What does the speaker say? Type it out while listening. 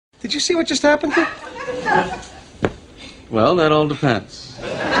Did you see what just happened here? Well, that all depends. Did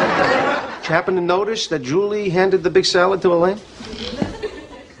you happen to notice that Julie handed the big salad to Elaine?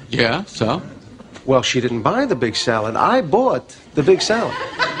 Yeah, so? Well, she didn't buy the big salad. I bought the big salad.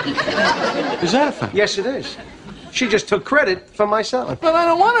 Is that a fact? Yes, it is. She just took credit for my salad. But I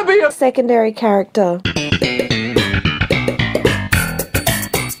don't want to be a... Secondary character.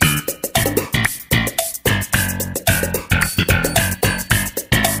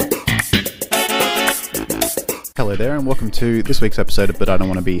 Hello there, and welcome to this week's episode of But I Don't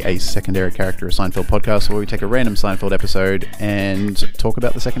Want to Be a Secondary Character, a Seinfeld podcast, where we take a random Seinfeld episode and talk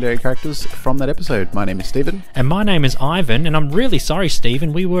about the secondary characters from that episode. My name is Stephen. And my name is Ivan, and I'm really sorry,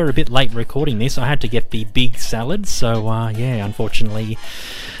 Stephen. We were a bit late recording this. I had to get the big salad, so unfortunately,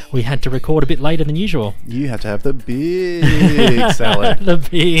 we had to record a bit later than usual. You have to have the big salad. The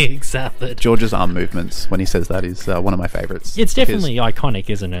big salad. George's arm movements when he says that is one of my favourites. It's definitely iconic,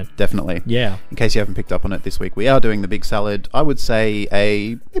 isn't it? Definitely. Yeah. In case you haven't picked up on it this week, we are doing the big salad. I would say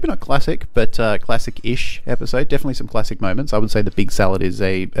maybe not classic, but classic-ish episode. Definitely some classic moments. I would say the big salad is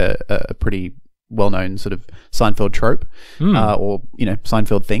a pretty well-known sort of Seinfeld trope, or,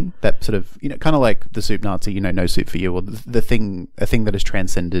 Seinfeld thing, that sort of, kind of like the soup Nazi, no soup for you, or a thing that has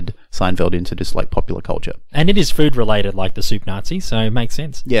transcended Seinfeld into just like popular culture. And it is food-related like the soup Nazi, so it makes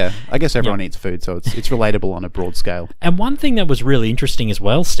sense. Yeah, I guess everyone eats food, so it's relatable on a broad scale. And one thing that was really interesting as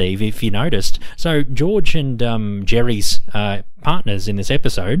well, Steve, if you noticed, so George and Jerry's partners in this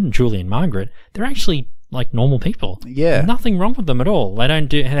episode, Julie and Margaret, they're actually like normal people. Yeah. Nothing wrong with them at all. They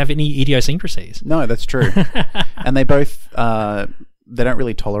don't have any idiosyncrasies. No, that's true. And they both, they don't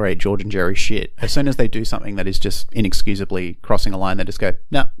really tolerate George and Jerry's shit. As soon as they do something that is just inexcusably crossing a line, they just go,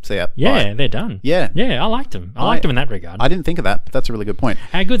 nah, see ya. Yeah, bye. They're done. Yeah. Yeah, I liked them. I liked them in that regard. I didn't think of that, but that's a really good point.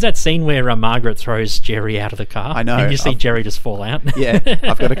 How good's that scene where Margaret throws Jerry out of the car? I know. And you see Jerry just fall out? Yeah,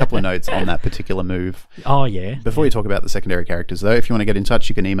 I've got a couple of notes on that particular move. Oh, yeah. Before you talk about the secondary characters, though, if you want to get in touch,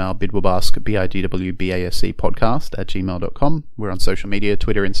 you can email bidwabask, BIDWBASC podcast @gmail.com. We're on social media,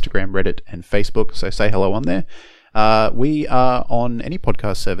 Twitter, Instagram, Reddit, and Facebook, so say hello on there. We are on any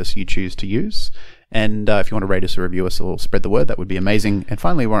podcast service you choose to use. And if you want to rate us or review us or spread the word, that would be amazing. And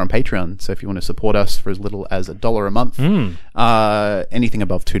finally, we're on Patreon. So if you want to support us for as little as $1 a month, anything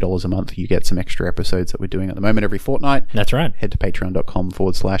above $2 a month, you get some extra episodes that we're doing at the moment every fortnight. That's right. Head to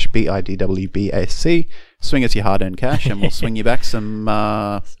patreon.com/BIDWBASC. Swing us your hard-earned cash and we'll swing you back some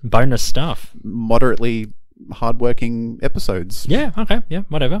bonus stuff. Moderately hard-working episodes. Yeah, okay, yeah,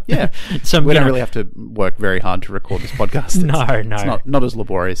 whatever. Yeah. So we don't really have to work very hard to record this podcast. No. It's not as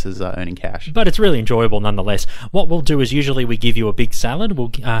laborious as earning cash. But it's really enjoyable nonetheless. What we'll do is usually we give you a big salad, we'll,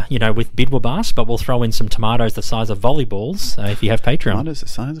 with bidwabas, but we'll throw in some tomatoes the size of volleyballs if you have Patreon. Tomatoes the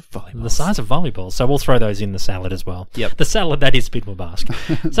size of volleyballs. The size of volleyballs. So we'll throw those in the salad as well. Yep. The salad that is bidwabas.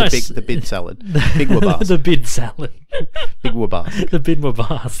 So the bid salad. Big wabas. The bid salad. Big wabas. The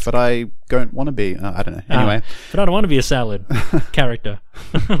bidwabas. But I don't want to be, I don't know. Anyway. But I don't want to be a salad character.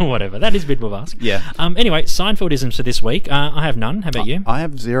 Whatever. That is bidwabas. Yeah. Anyway, Seinfeldisms for this week. I have none. How about you? I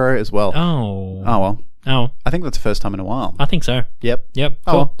have 0 as well. Oh. Oh, well. Oh. I think that's the first time in a while. I think so. Yep. Yep.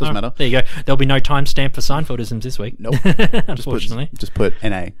 Oh, Cool. well, doesn't matter. There you go. There'll be no timestamp for Seinfeldisms this week. Nope. Unfortunately. Just put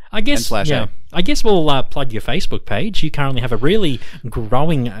NA. I guess, /A. I guess we'll plug your Facebook page. You currently have a really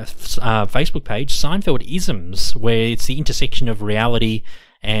growing Facebook page, Seinfeld-isms, where it's the intersection of reality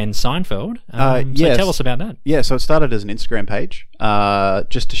and Seinfeld. Yes. So tell us about that. Yeah, so it started as an Instagram page,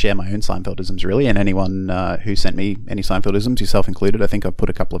 just to share my own Seinfeldisms, really, and anyone who sent me any Seinfeldisms, yourself included. I think I've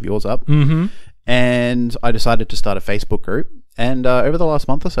put a couple of yours up. Mm-hmm. And I decided to start a Facebook group. And over the last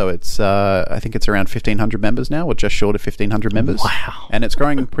month or so, it's I think it's around 1,500 members now, or just short of 1,500 members. Wow. And it's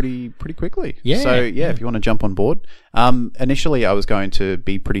growing pretty quickly. Yeah. So, if you want to jump on board. Initially, I was going to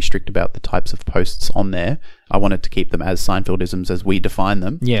be pretty strict about the types of posts on there. I wanted to keep them as Seinfeldisms as we define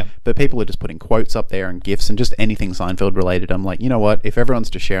them. Yeah. But people are just putting quotes up there and GIFs and just anything Seinfeld related. I'm like, you know what? If everyone's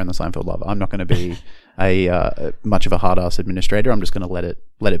just sharing the Seinfeld love, I'm not going to be much of a hard-ass administrator. I'm just going to let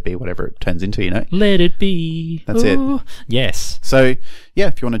it be whatever it turns into, Let it be. That's it. Yes. So,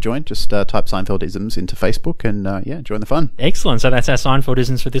 if you want to join, just type Seinfeldisms into Facebook and, join the fun. Excellent. So that's our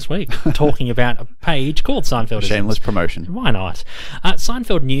Seinfeldisms for this week. Talking about a page called Seinfeldisms. Shameless promotion. Why not?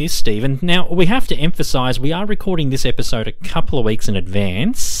 Seinfeld news, Stephen. Now, we have to emphasise we are recording this episode a couple of weeks in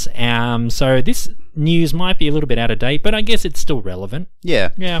advance. So this news might be a little bit out of date, but I guess it's still relevant. Yeah.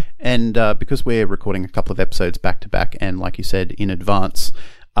 Yeah. And because we're recording a couple of episodes back to back and, like you said, in advance,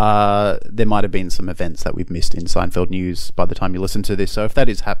 there might have been some events that we've missed in Seinfeld news by the time you listen to this. So if that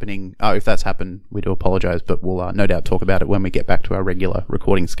is happening, if that's happened, we do apologise, but we'll no doubt talk about it when we get back to our regular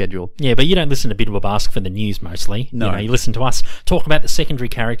recording schedule. Yeah, but you don't listen to Bidwell Bask for the news mostly. No. You listen to us talk about the secondary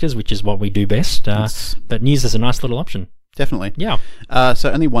characters, which is what we do best. But news is a nice little option. Definitely. Yeah.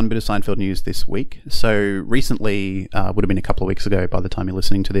 So only one bit of Seinfeld news this week. So recently, would have been a couple of weeks ago by the time you're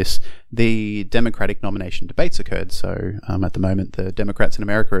listening to this, the Democratic nomination debates occurred. So at the moment, the Democrats in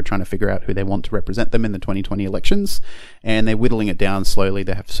America are trying to figure out who they want to represent them in the 2020 elections, and they're whittling it down slowly.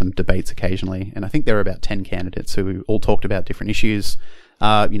 They have some debates occasionally, and I think there are about 10 candidates who all talked about different issues,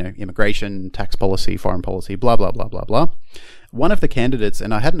 immigration, tax policy, foreign policy, blah, blah, blah, blah, blah. One of the candidates,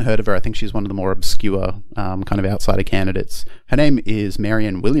 and I hadn't heard of her, I think she's one of the more obscure kind of outsider candidates. Her name is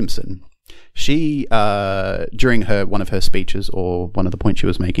Marianne Williamson. She, during one of her speeches, or one of the points she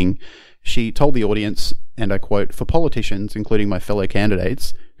was making, she told the audience, and I quote, "For politicians, including my fellow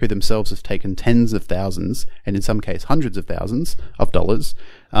candidates, who themselves have taken tens of thousands, and in some cases hundreds of thousands of dollars,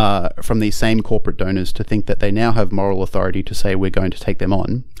 from these same corporate donors to think that they now have moral authority to say we're going to take them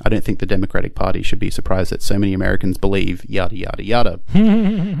on, I don't think the Democratic Party should be surprised that so many Americans believe yada, yada, yada."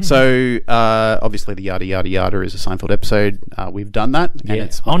 So, obviously the yada, yada, yada is a Seinfeld episode. We've done that. And Yeah.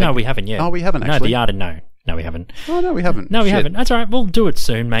 it's No, we haven't yet. Oh, we haven't No, actually? the yada, no. No, we haven't. Oh, no, we haven't. No, we Shit. haven't. That's all right. We'll do it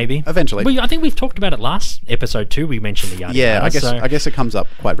soon, maybe. Eventually. I think we've talked about it last episode too. We mentioned the yada. Yeah, yada, I guess it comes up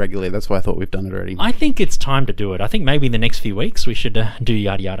quite regularly. That's why I thought we've done it already. I think it's time to do it. I think maybe in the next few weeks we should do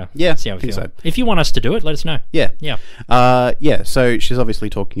yada yada. Yeah, see how we think feel. so. If you want us to do it, let us know. Yeah. Yeah. So she's obviously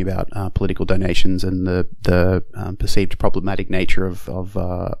talking about political donations and the perceived problematic nature of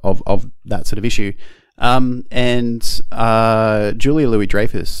that sort of issue. And Julia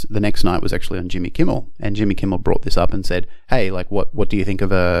Louis-Dreyfus the next night was actually on Jimmy Kimmel, and Jimmy Kimmel brought this up and said, "Hey, like, what do you think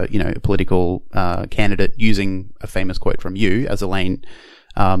of a political candidate using a famous quote from you as Elaine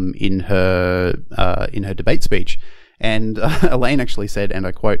in her debate speech?" And Elaine actually said, and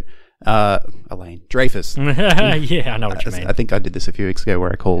I quote, Elaine Dreyfus. Yeah, I know what you mean. I think I did this a few weeks ago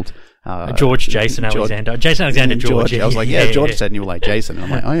where I called Jason Alexander, George. I was like, yeah, George said, and you were like, Jason. And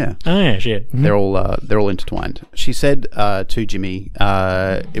I'm like, oh yeah. Oh yeah, shit. They're all intertwined. She said to Jimmy,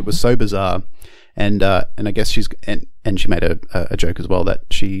 it was so bizarre, and I guess she made a joke as well that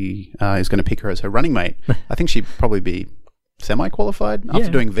she is going to pick her as her running mate. I think she'd probably be semi-qualified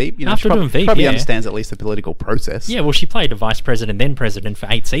after doing Veep. After doing Veep, probably yeah. understands at least the political process. Yeah, well, she played a vice president, then president for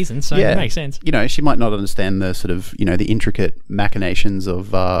 8 seasons, so it makes sense. She might not understand the sort of the intricate machinations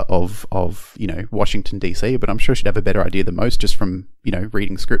of Washington DC, but I'm sure she'd have a better idea than most just from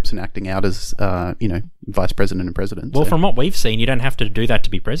reading scripts and acting out as vice president and president. Well, from what we've seen, you don't have to do that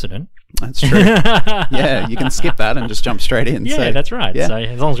to be president. That's true. Yeah, you can skip that and just jump straight in. Yeah, So, that's right. yeah. So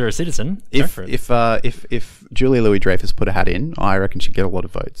as long as you're a citizen, go for it. If Julia Louis-Dreyfus put a hat in, I reckon she'd get a lot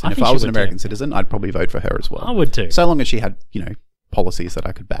of votes. And I if think I she was an would too. American citizen, I'd probably vote for her as well. I would too. So long as she had, policies that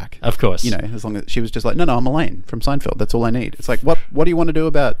I could back. Of course. As long as she was just like, no, I'm Elaine from Seinfeld. That's all I need. It's like, what do you want to do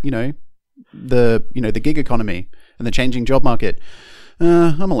about, the gig economy and the changing job market?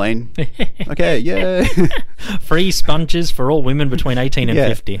 I'm Elaine. Okay, yeah. Free sponges for all women between 18 and Yeah.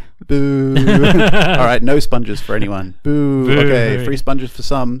 50. Boo. All right, no sponges for anyone. Boo. Boo. Okay, free sponges for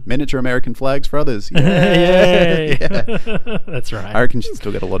some, miniature American flags for others. Yay. Yeah. That's right. I reckon she'd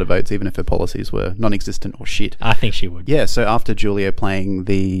still get a lot of votes, even if her policies were non-existent or shit. I think she would. Yeah, so after Julia playing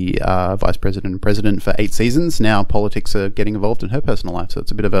the vice president and president for 8 seasons, now politics are getting involved in her personal life. So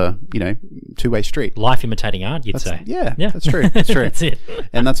it's a bit of a, two-way street. Life imitating art, you'd say. Yeah, that's true. That's true. That's it.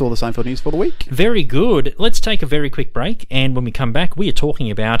 And that's all the Seinfeld news for the week. Very good. Let's take a very quick break, and when we come back, we are talking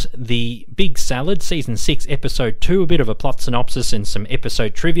about The Big Salad, Season 6, Episode 2, a bit of a plot synopsis and some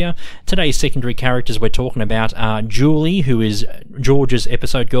episode trivia. Today's secondary characters we're talking about are Julie, who is George's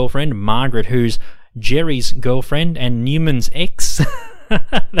episode girlfriend, Margaret, who's Jerry's girlfriend, and Newman's ex.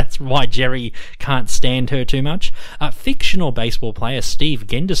 That's why Jerry can't stand her too much. Fictional baseball player Steve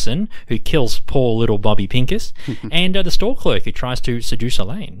Genderson, who kills poor little Bobby Pincus, and the store clerk who tries to seduce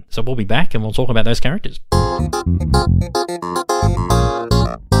Elaine. So we'll be back and we'll talk about those characters.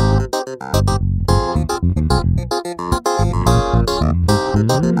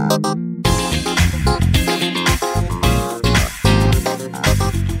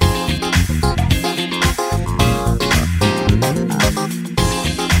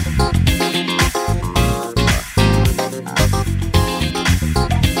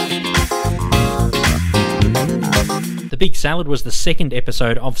 The Big Salad was the second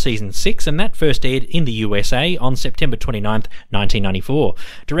episode of Season 6, and that first aired in the USA on September 29th, 1994.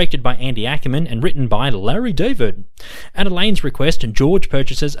 Directed by Andy Ackerman and written by Larry David. At Elaine's request, George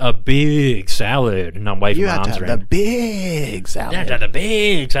purchases a big salad, and I'm waving You my had to arms have around. the big salad. The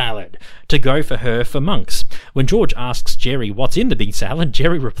big salad to go for her for Monks. When George asks Jerry what's in the big salad,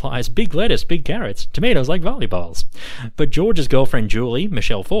 Jerry replies, big lettuce, big carrots, tomatoes like volleyballs. But George's girlfriend Julie,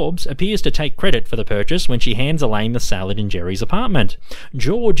 Michelle Forbes, appears to take credit for the purchase when she hands Elaine the salad in Jerry's apartment.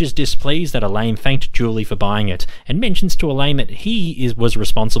 George is displeased that Elaine thanked Julie for buying it and mentions to Elaine that he was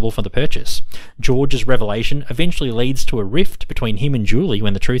responsible for the purchase. George's revelation eventually leads to a rift between him and Julie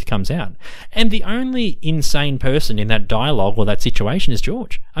when the truth comes out. And the only insane person in that dialogue or that situation is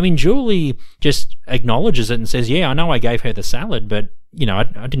George. I mean, Julie just acknowledges it and says, yeah, I know I gave her the salad, but, you know, I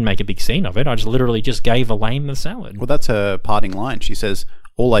didn't make a big scene of it. I just literally just gave Elaine the salad. Well, that's her parting line. She says,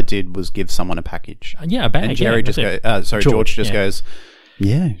 all I did was give someone a package. Yeah, a bag. And Jerry just George just goes,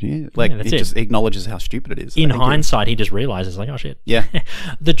 yeah. Like, that's he it. just acknowledges how stupid it is. In I think hindsight, he just realizes, like, oh shit. Yeah.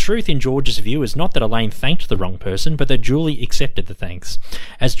 The truth in George's view is not that Elaine thanked the wrong person, but that Julie accepted the thanks.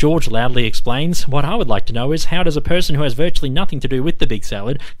 As George loudly explains, what I would like to know is how does a person who has virtually nothing to do with the big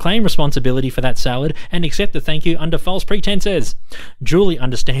salad claim responsibility for that salad and accept the thank you under false pretenses? Julie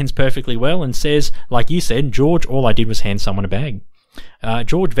understands perfectly well and says, like you said, George, all I did was hand someone a bag.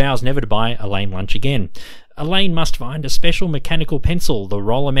 George vows never to buy Elaine lunch again. Elaine must find a special mechanical pencil, the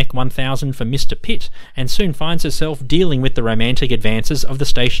Rollermech 1000 for Mr. Pitt, and soon finds herself dealing with the romantic advances of the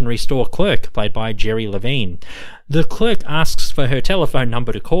stationery store clerk, played by Jerry Levine. The clerk asks for her telephone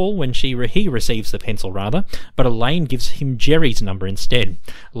number to call when he receives the pencil, but Elaine gives him Jerry's number instead.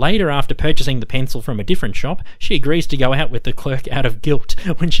 Later, after purchasing the pencil from a different shop, she agrees to go out with the clerk out of guilt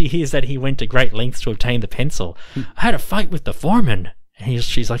when she hears that he went to great lengths to obtain the pencil. I had a fight with the foreman. And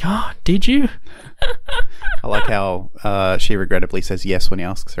she's like, oh, did you? I like how she regrettably says yes when he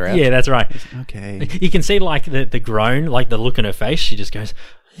asks her out. Yeah, that's right. Okay. You can see, like, the groan, like the look on her face. She just goes,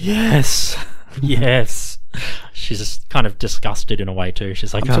 yes, yes. She's just kind of disgusted in a way, too.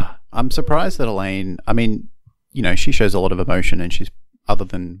 She's like, I'm surprised that Elaine, I mean, you know, she shows a lot of emotion and she's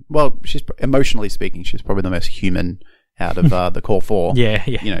emotionally speaking, she's probably the most human out of the core four. Yeah.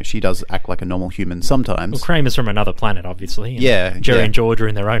 You know, she does act like a normal human sometimes. Well, Kramer's from another planet, obviously. And Yeah, Jerry yeah. and George are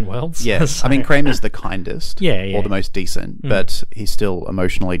in their own worlds. Yeah, So- I mean, Kramer's the kindest, Yeah. or the most decent, but he's still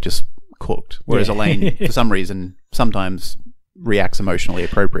emotionally just cooked. Whereas Yeah. Elaine, for some reason, sometimes reacts emotionally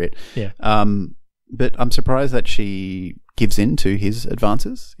appropriate. Yeah. But I'm surprised that she gives in to his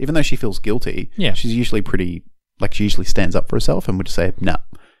advances, even though she feels guilty. Yeah. She's usually she usually stands up for herself and would say no.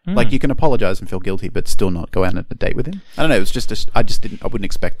 Like, you can apologize and feel guilty, but still not go out on a date with him. I don't know. It was just I wouldn't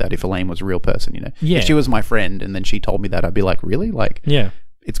expect that if Elaine was a real person. You know, Yeah. If she was my friend and then she told me that, I'd be like, really? Like, Yeah.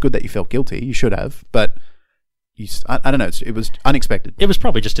 it's good that you felt guilty. You should have, but I don't know. It was unexpected. It was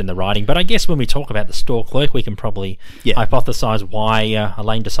probably just in the writing, but I guess when we talk about the store clerk, we can probably hypothesize why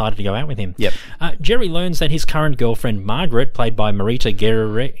Elaine decided to go out with him. Yep. Jerry learns that his current girlfriend, Margaret, played by Marita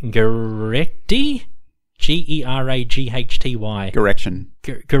Gerechty, Geraghy. Correction.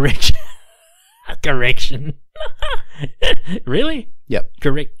 Correction. Correction. Really? Yep.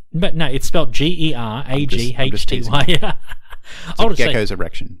 Correct. But no, it's spelled Geraghy. I'll just say, Gecko's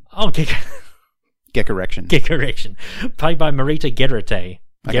erection. oh, Gecko. Get correction. Get correction. Played by Marita Gerate.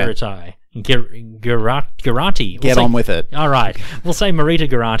 Okay. Gerati. Get on with it. All right. We'll say Marita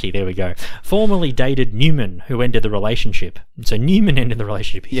Gerati. There we go. Formerly dated Newman, who ended the relationship. So Newman ended the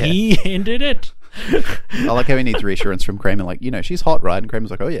relationship. Yeah. He ended it. I like how he needs reassurance from Kramer, like, you know, she's hot, right? And Kramer's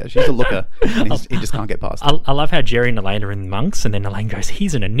like, oh yeah, she's a looker. And he just can't get past it. I love how Jerry and Elaine are in Monks, and then Elaine goes,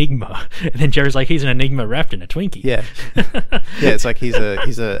 he's an enigma. And then Jerry's like, he's an enigma wrapped in a Twinkie. Yeah. Yeah, it's like he's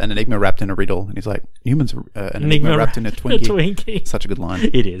an enigma wrapped in a riddle. And he's like, Newman's an enigma wrapped in a Twinkie. Such a good line.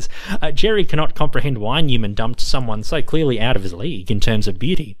 It is. Jerry cannot comprehend why Newman dumped someone so clearly out of his league in terms of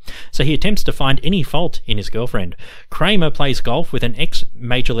beauty, so he attempts to find any fault in his girlfriend. Kramer plays golf with an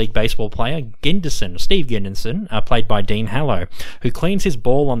ex-Major League Baseball player, Steve Gendison, played by Dean Hallow, who cleans his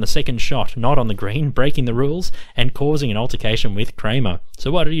ball on the second shot, not on the green, breaking the rules and causing an altercation with Kramer. So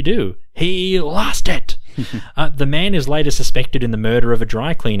what did he do? He lost it! The man is later suspected in the murder of a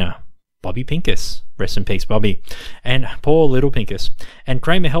dry cleaner, Bobby Pincus. Rest in peace, Bobby. And poor little Pincus. And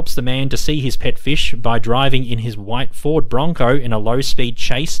Kramer helps the man to see his pet fish by driving in his white Ford Bronco in a low-speed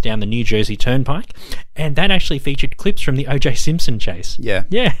chase down the New Jersey Turnpike. And that actually featured clips from the O.J. Simpson chase. Yeah.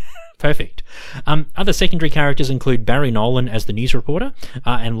 Yeah. Perfect. Other secondary characters include Barry Nolan as the news reporter,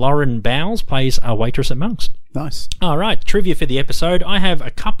 and Lauren Bowles plays a waitress at Monks. Nice. All right, trivia for the episode. I have a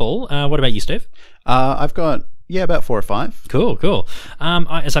couple. What about you, Steph? I've got, Yeah, about 4 or 5. Cool.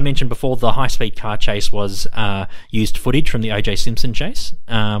 As I mentioned before, the high-speed car chase was used footage from the O.J. Simpson chase.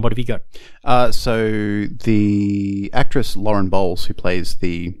 What have you got? So the actress Lauren Bowles, who plays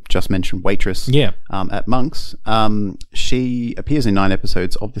the just mentioned waitress at Monk's, she appears in 9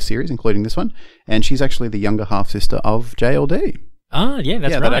 episodes of the series, including this one, and she's actually the younger half-sister of JLD. Ah, yeah,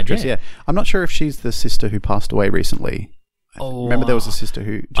 that's right. That actress, yeah. I'm not sure if she's the sister who passed away recently. Remember there was a sister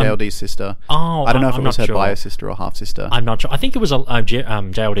JLD's sister. I don't know if it was her bio sister or half sister. I'm not sure. I think it was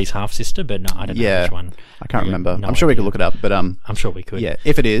JLD's half sister, but no, I don't know which one. I can't remember. I'm sure we could look it up, but I'm sure we could. Yeah,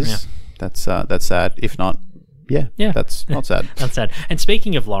 if it is, that's sad. If not, that's not sad. That's sad. And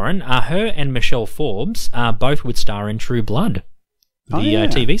speaking of Lauren, her and Michelle Forbes both would star in True Blood. The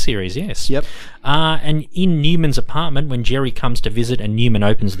TV series, yes. Yep. And in Newman's apartment, when Jerry comes to visit and Newman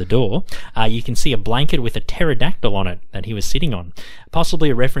opens the door, you can see a blanket with a pterodactyl on it that he was sitting on. Possibly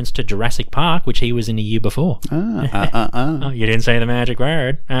a reference to Jurassic Park, which he was in a year before. Oh, you didn't say the magic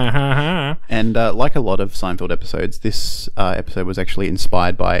word. And like a lot of Seinfeld episodes, this episode was actually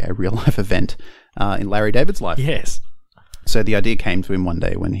inspired by a real-life event in Larry David's life. Yes. So the idea came to him one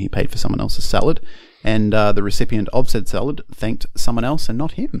day when he paid for someone else's salad, and the recipient of said salad thanked someone else and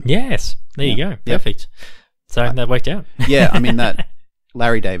not him. Yes, there you go. Perfect. So that worked out. Yeah, I mean that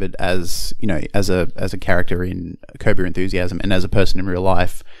Larry David as a character in Curb Your Enthusiasm and as a person in real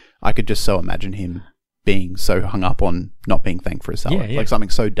life, I could just so imagine him being so hung up on not being thanked for a salad, like something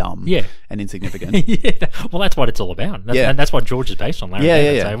so dumb and insignificant. Well, that's what it's all about. That's what George is based on, Larry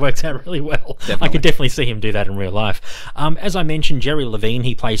David, so it works out really well. Definitely. I could definitely see him do that in real life. As I mentioned, Jerry Levine,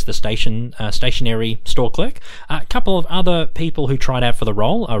 he plays the stationary store clerk. A couple of other people who tried out for the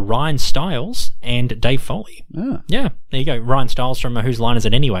role are Ryan Stiles and Dave Foley. Yeah, there you go. Ryan Stiles from Whose Line Is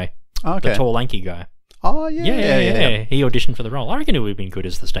It Anyway? The tall, lanky guy. Oh, yeah. He auditioned for the role. I reckon he would have been good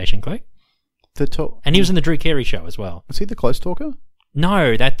as the station clerk. And he was in the Drew Carey show as well. Was he the close talker?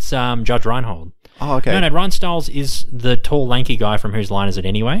 No, that's Judge Reinhold. Oh, okay. No, Ryan Stiles is the tall, lanky guy from Whose Line Is It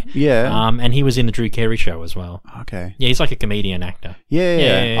Anyway? Yeah. And he was in the Drew Carey show as well. Okay. Yeah, he's like a comedian actor.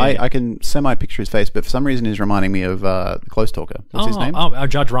 Yeah. I can semi-picture his face, but for some reason he's reminding me of the close talker. What's his name?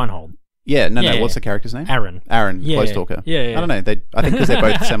 Judge Reinhold. Yeah, no. What's the character's name? Aaron, close talker. Yeah. I don't know. I think because they're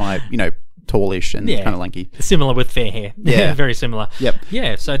both semi, tallish and kind of lanky. Similar with fair hair. Yeah. Very similar. Yep.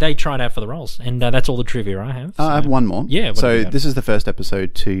 Yeah, so they tried out for the roles, and that's all the trivia I have. So. I have one more. Yeah. So this is the first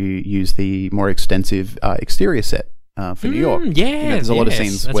episode to use the more extensive exterior set for New York. Yeah. There's a lot of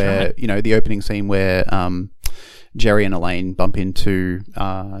scenes where, the opening scene where Jerry and Elaine bump into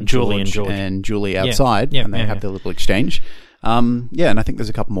George and Julie outside, and they have their little exchange. And I think there's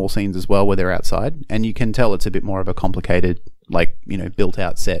a couple more scenes as well where they're outside, and you can tell it's a bit more of a complicated, built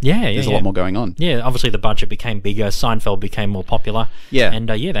out set. There's a lot more going on. Yeah, obviously the budget became bigger, Seinfeld became more popular. Yeah. And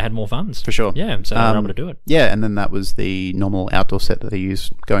they had more funds. For sure. Yeah, so they were able to do it. Yeah, and then that was the normal outdoor set that they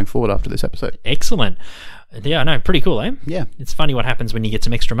used going forward after this episode. Excellent. Yeah, no, pretty cool, eh? Yeah. It's funny what happens when you get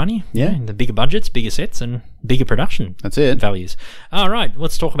some extra money. Yeah. The bigger budgets, bigger sets, and bigger production. That's it. Values. All right,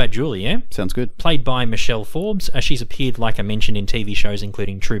 let's talk about Julie, yeah? Sounds good. Played by Michelle Forbes. She's appeared, like I mentioned, in TV shows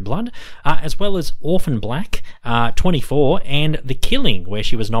including True Blood, as well as Orphan Black, 24, and The Killing, where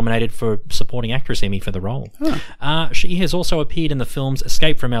she was nominated for Supporting Actress Emmy for the role. She has also appeared in the films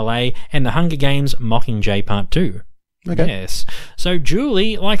Escape from LA and The Hunger Games Mockingjay Part 2. Okay. Yes. So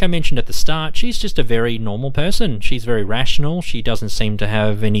Julie, like I mentioned at the start, she's just a very normal person. She's very rational. She doesn't seem to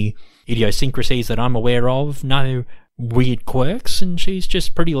have any idiosyncrasies that I'm aware of. No weird quirks, and she's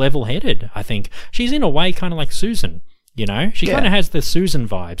just pretty level-headed, I think. She's in a way kind of like Susan, She kind of has the Susan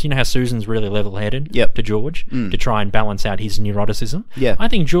vibes. You know how Susan's really level-headed to George to try and balance out his neuroticism? Yeah. I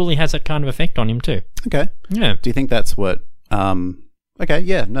think Julie has that kind of effect on him too. Okay. Yeah. Do you think that's what... Okay,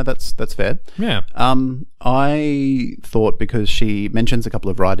 yeah, no, that's fair. Yeah. I thought because she mentions a couple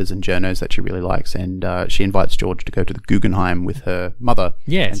of writers and journos that she really likes, and she invites George to go to the Guggenheim with her mother.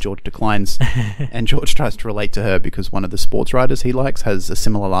 Yes. And George declines. And George tries to relate to her because one of the sports writers he likes has a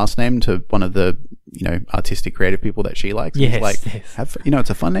similar last name to one of the, artistic creative people that she likes. Yes. He's like, it's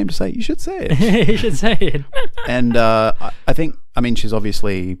a fun name to say. You should say it. You should say it. And I think, she's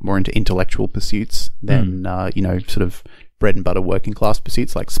obviously more into intellectual pursuits than, sort of bread and butter working class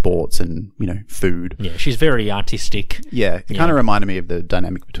pursuits like sports and, food. Yeah, she's very artistic. Yeah, it kind of reminded me of the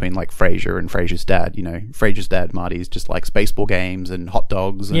dynamic between like Frasier and Frasier's dad. Frasier's dad, Marty's just likes baseball games and hot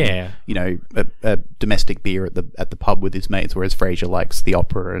dogs and, a domestic beer at the pub with his mates, whereas Frasier likes the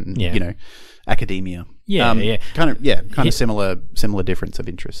opera and, academia. Yeah, Kind of similar difference of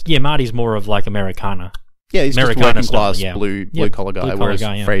interest. Yeah, Marty's more of like Americana. Yeah, he's just a working class blue collar guy, blue-collar whereas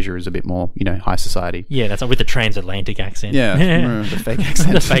guy, Frasier is a bit more, high society. Yeah, that's with the transatlantic accent. Yeah, the fake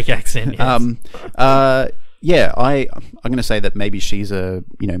accent. The fake accent, yes. yeah, I'm going to say that maybe she's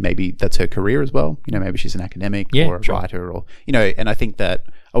maybe that's her career as well. Maybe she's an academic or a writer, or and I think that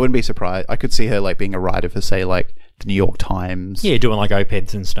I wouldn't be surprised. I could see her like being a writer for, say, like the New York Times. Yeah, doing like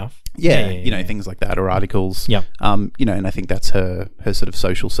op-eds and stuff. Yeah, things like that, or articles. Yep. And I think that's her sort of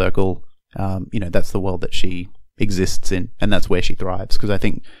social circle. That's the world that she exists in, and that's where she thrives, because I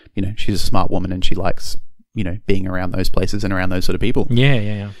think, she's a smart woman and she likes, being around those places and around those sort of people.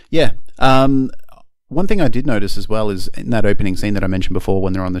 Yeah. One thing I did notice as well is in that opening scene that I mentioned before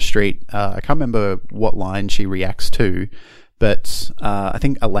when they're on the street, I can't remember what line she reacts to, but I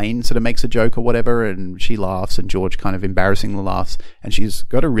think Elaine sort of makes a joke or whatever, and she laughs, and George kind of embarrassingly laughs, and she's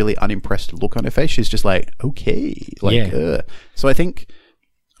got a really unimpressed look on her face. She's just like, okay. So I think,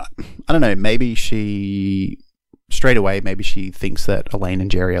 I don't know, maybe she, straight away, maybe she thinks that Elaine and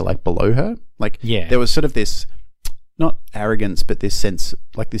Jerry are like below her. Like, there was sort of this, not arrogance, but this sense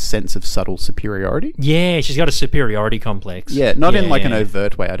of subtle superiority. Yeah, she's got a superiority complex. Yeah, not in like an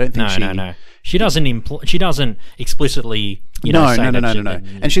overt way. I don't think No. She doesn't explicitly, say No.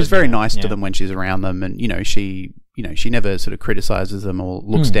 And she's very nice to them when she's around them, and she never sort of criticizes them or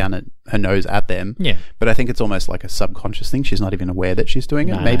looks down at her nose at them. Yeah. But I think it's almost like a subconscious thing. She's not even aware that she's doing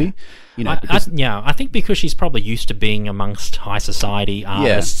it, maybe. I think because she's probably used to being amongst high society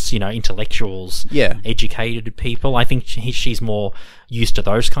artists, intellectuals, educated people. I think she's more used to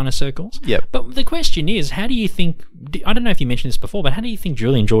those kind of circles. Yep. But the question is, how do you think, I don't know if you mentioned this before, but how do you think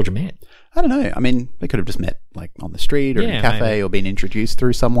Julie and George met? I don't know. I mean, they could have just met like on the street or in a cafe or been introduced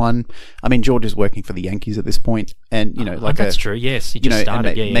through someone. I mean, George is working for the Yankees at this point, and that's true. Yes, he just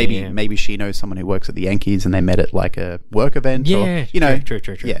started. Maybe she knows someone who works at the Yankees, and they met at like a work event. Yeah, true.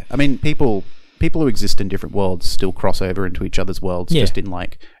 Yeah, I mean, people who exist in different worlds still cross over into each other's worlds, just in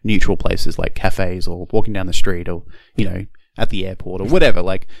like neutral places like cafes or walking down the street or at the airport or whatever.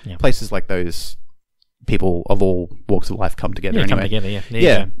 Like places like those. People of all walks of life come together anyway.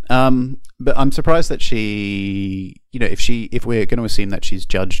 But I'm surprised that she, if we're going to assume that she's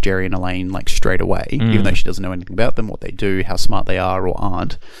judged Jerry and Elaine like straight away, even though she doesn't know anything about them, what they do, how smart they are or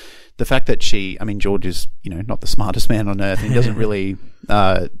aren't, the fact that George is, not the smartest man on earth, and he doesn't really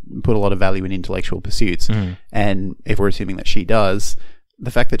put a lot of value in intellectual pursuits, and if we're assuming that she does, the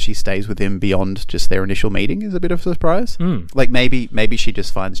fact that she stays with him beyond just their initial meeting is a bit of a surprise. Like maybe she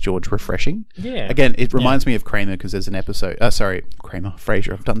just finds George refreshing. Yeah. Again, it reminds me of Kramer, because there's an episode.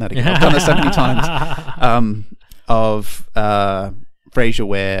 Frasier. I've done that again. I've done it so many times. Of Frasier,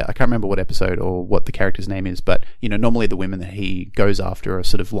 where I can't remember what episode or what the character's name is, but normally the women that he goes after are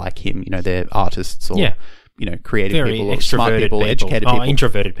sort of like him. They're artists or creative very people or smart people, educated people,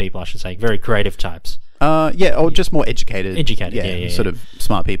 introverted people, I should say, very creative types. Or just more educated. Sort of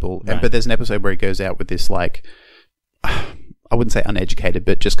smart people. Right. But there's an episode where he goes out with this, like, I wouldn't say uneducated,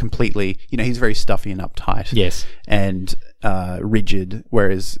 but just completely, he's very stuffy and uptight. Yes. And rigid,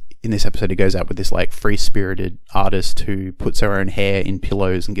 whereas in this episode he goes out with this, like, free-spirited artist who puts her own hair in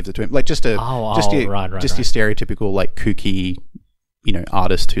pillows and gives it to him. Like, your stereotypical, like, kooky,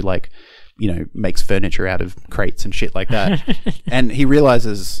 artist who, like, makes furniture out of crates and shit like that. And he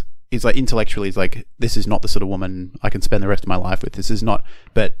realizes... He's like, intellectually, he's like, this is not the sort of woman I can spend the rest of my life with. This is not,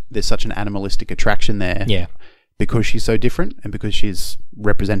 but there's such an animalistic attraction there. Yeah. Because she's so different and because she's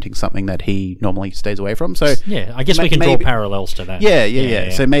representing something that he normally stays away from. So, I guess we can draw parallels to that. Yeah.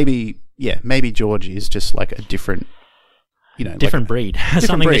 So maybe George is just like a different, different breed.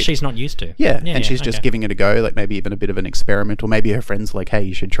 Something that she's not used to. Yeah. And she's just giving it a go, like maybe even a bit of an experiment, or maybe her friend's like, hey,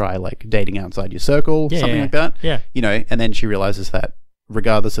 you should try like dating outside your circle, something like that. Yeah. And then she realizes that,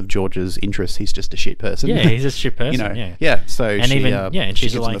 regardless of George's interests, he's just a shit person. Yeah, he's a shit person. So and she, and she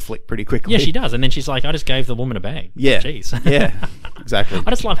she's gives like, him the flick pretty quickly. Yeah, she does. And then she's like, I just gave the woman a bag. Yeah. Jeez. Yeah, exactly. I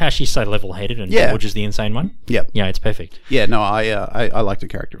just love how she's so level-headed and George is the insane one. Yep. Yeah, it's perfect. Yeah, no, I liked her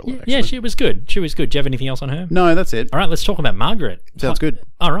character a lot, actually. Yeah, she was good. Do you have anything else on her? No, that's it. All right, let's talk about Margaret. Sounds good.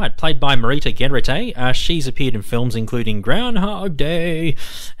 All right, played by Marita Gedrete. She's appeared in films including Groundhog Day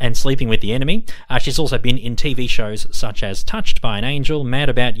and Sleeping with the Enemy. She's also been in TV shows such as Touched by an Angel, Mad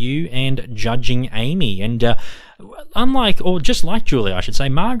About You, and Judging Amy. And just like Julie, I should say,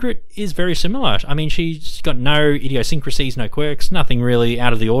 Margaret is very similar. I mean, she's got no idiosyncrasies, no quirks, nothing really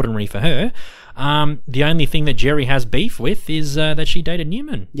out of the ordinary for her. The only thing that Jerry has beef with is that she dated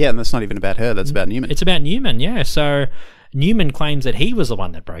Newman. Yeah, and that's not even about her. That's about Newman. It's about Newman, yeah. So Newman claims that he was the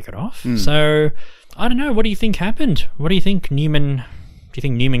one that broke it off. So I don't know. What do you think happened? What do you think Newman Do you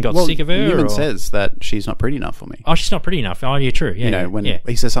think Newman got Well, sick of her? Newman or? says that she's not pretty enough for me. Oh, she's not pretty enough. Oh, yeah, true. Yeah, You know, when yeah.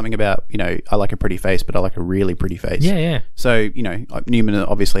 he says something about, I like a pretty face, but I like a really pretty face. Yeah, yeah. So, Newman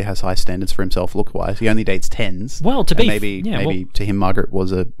obviously has high standards for himself look-wise. He only dates 10s. Well, to and be maybe to him, Margaret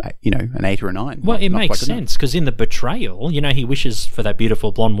was an 8 or a 9. Well, it Not makes quite good enough. sense because in the betrayal, he wishes for that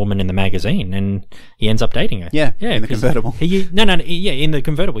beautiful blonde woman in the magazine, and he ends up dating her. Yeah, yeah, in the 'cause convertible. Yeah, in the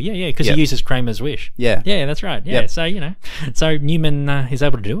convertible. Yeah, because Yeah. he uses Kramer's wish. Yeah. yeah, that's right. Yeah, Yep. so so Newman is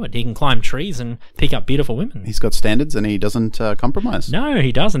able to do it. He can climb trees and pick up beautiful women. He's got standards and he doesn't compromise. No,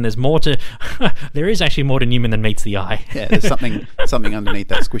 he doesn't. There's more to. There is actually more to Newman than meets the eye. Yeah, there's something underneath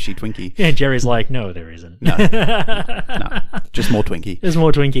that squishy Twinkie. Yeah, Jerry's like, no, there isn't. No, just more Twinkie. There's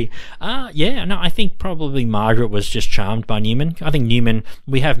more Twinkie. I think probably Margaret was just charmed by Newman. I think Newman,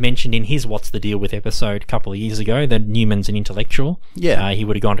 we have mentioned in his What's the Deal With episode a couple of years ago that Newman's an intellectual. Yeah. He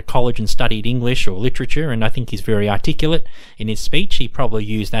would have gone to college and studied English or literature, and I think he's very articulate in his speech. He probably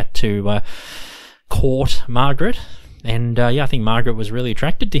used that to court Margaret. And I think Margaret was really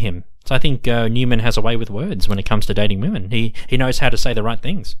attracted to him. So I think Newman has a way with words when it comes to dating women. He knows how to say the right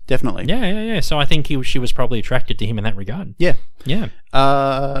things. Definitely. Yeah. So I think she was probably attracted to him in that regard. Yeah. Yeah.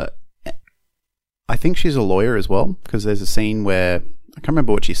 I think she's a lawyer as well, because there's a scene where, I can't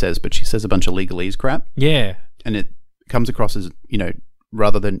remember what she says, but she says a bunch of legalese crap. Yeah. And it comes across as,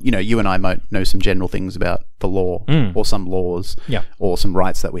 rather than, you and I might know some general things about the law or some laws or some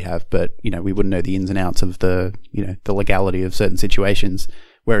rights that we have, but, we wouldn't know the ins and outs of the, the legality of certain situations.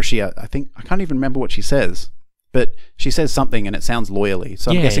 Whereas she, I can't even remember what she says, but she says something and it sounds lawyerly. So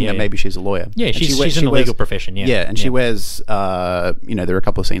I'm guessing that maybe she's a lawyer. Yeah, And she's she in the wears- legal profession, yeah. Yeah, and she wears, there are a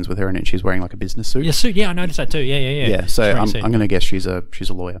couple of scenes with her in it. She's wearing like a business suit. Yeah, suit. Yeah, I noticed that too. Yeah. Yeah, so It's very I'm suit. going to guess she's a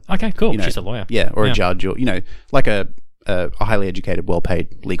lawyer. Okay, cool. She's a lawyer. Yeah, or a judge, or like a highly educated,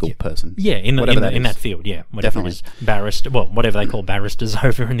 well-paid legal person. Yeah, in that field. Yeah, whatever Definitely. it is, barrister. Well, whatever they call barristers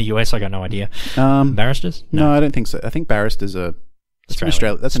over in the US, I got no idea. Barristers? No, I don't think so. I think barristers are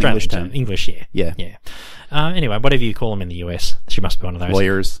Australian. That's an English term. English, yeah. Yeah. Anyway, whatever you call them in the US, she must be one of those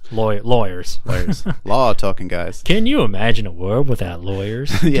Lawyers. Lawyers. Law talking guys. Can you imagine a world without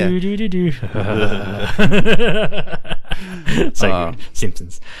lawyers? Yeah. Do. So good.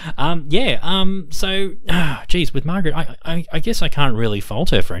 Simpsons. So, geez, with Margaret, I guess I can't really fault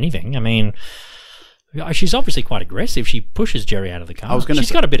her for anything. I mean, she's obviously quite aggressive. She pushes Jerry out of the car.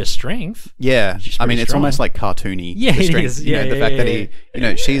 She's got a bit of strength. Yeah, I mean, it's strong. almost like cartoony. Yeah, the it strength, is. the fact that he,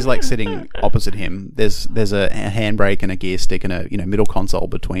 she's like sitting opposite him. There's a handbrake and a gear stick and a middle console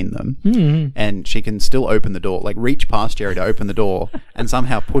between them, and she can still open the door, like reach past Jerry to open the door, and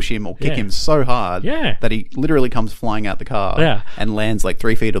somehow push him or kick him so hard that he literally comes flying out the car and lands like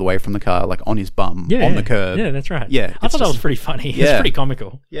 3 feet away from the car, like on his bum on the curb. Yeah, that's right. Yeah, I thought that was pretty funny. It was pretty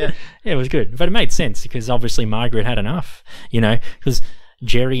comical. Yeah, it was good, but it made sense because obviously Margaret had enough, because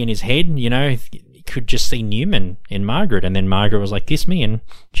Jerry in his head, he could just see Newman in Margaret, and then Margaret was like, kiss me, and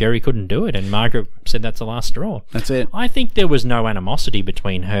Jerry couldn't do it, and Margaret said that's the last straw. That's it. I think there was no animosity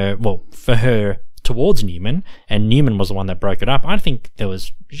between her, for her towards Newman, and Newman was the one that broke it up. I don't think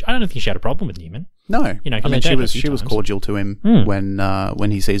she had a problem with Newman. No, I mean, she was cordial to him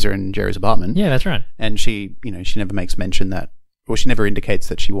when he sees her in Jerry's apartment. Yeah, that's right. And she never makes mention that. Well, she never indicates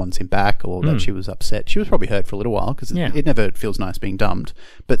that she wants him back or that she was upset. She was probably hurt for a little while because it never feels nice being dumped.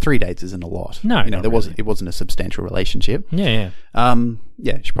 But 3 dates isn't a lot. No, it wasn't a substantial relationship. Yeah.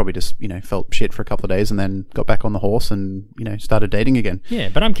 She probably just felt shit for a couple of days and then got back on the horse and started dating again. Yeah,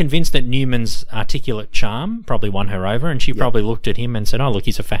 but I'm convinced that Newman's articulate charm probably won her over, and she probably looked at him and said, "Oh, look,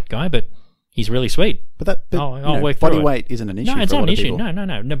 he's a fat guy, but he's really sweet." But I'll work body through it. weight isn't an issue. No, it's for a not lot an of issue.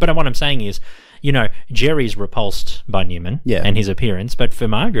 people. No. But what I'm saying is, Jerry's repulsed by Newman and his appearance, but for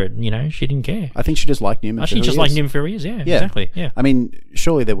Margaret, she didn't care. I think she just liked Newman. She just liked him for who he is. Yeah, exactly. Yeah. I mean,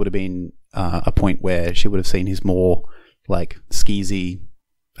 surely there would have been a point where she would have seen his more like skeezy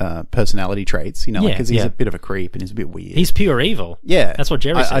personality traits, because he's a bit of a creep and he's a bit weird. He's pure evil. Yeah, that's what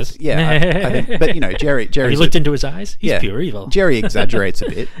Jerry says. I think, but Jerry. Have you looked into his eyes? He's pure evil. Jerry exaggerates a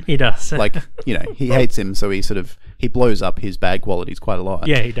bit. He does. Like he hates him, so he blows up his bad qualities quite a lot.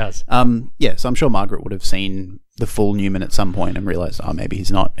 Yeah, he does. So I'm sure Margaret would have seen the full Newman at some point and realized, maybe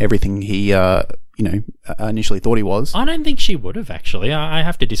he's not everything he initially thought he was. I don't think she would have actually. I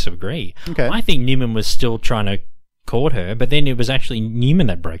have to disagree. Okay. I think Newman was still trying to court her, but then it was actually Newman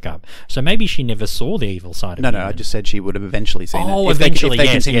that broke up. So maybe she never saw the evil side of Newman. No, I just said she would have eventually seen it. If Eventually, they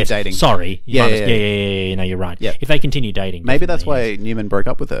continued dating. Sorry. Yeah. No, you're right. Yeah. If they continue dating. Maybe that's why Newman broke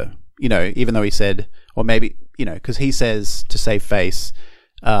up with her. Even though he said, or maybe, because he says to save face,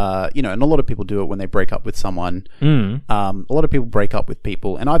 You know, and a lot of people do it when they break up with someone. A lot of people break up with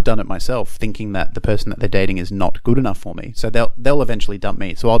people, and I've done it myself, thinking that the person that they're dating is not good enough for me. So they'll eventually dump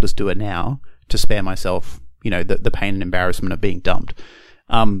me. So I'll just do it now to spare myself, you know, the pain and embarrassment of being dumped.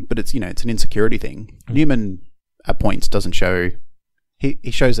 But it's, you know, it's an insecurity thing. Newman at points doesn't show.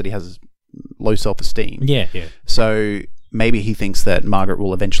 He shows that he has low self-esteem. Yeah. So maybe he thinks that Margaret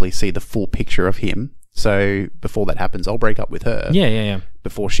will eventually see the full picture of him. So before that happens, I'll break up with her. Yeah.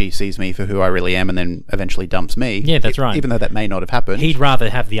 Before she sees me for who I really am and then eventually dumps me. Yeah, that's right. Even though that may not have happened. He'd rather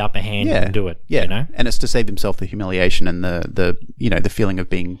have the upper hand and do it. Yeah. You know? And it's to save himself the humiliation and the you know, the feeling of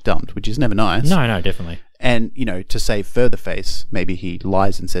being dumped, which is never nice. No, definitely. And, you know, to save further face, maybe he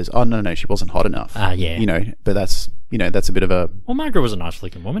lies and says, oh, no, she wasn't hot enough. Yeah. You know, but that's a bit of a... Well, Margaret was a nice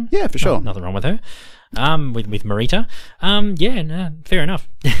looking woman. Yeah, for sure. Nothing wrong with her. With Marita. Fair enough.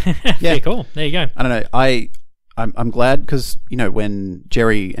 Fair call. There you go. I don't know. I'm glad because, you know, when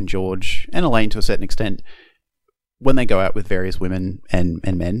Jerry and George and Elaine to a certain extent, when they go out with various women and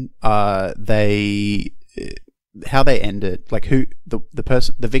men, how they end it, like who the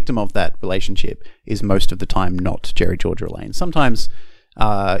victim of that relationship is most of the time not Jerry, George, or Elaine. Sometimes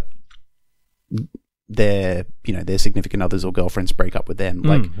their significant others or girlfriends break up with them,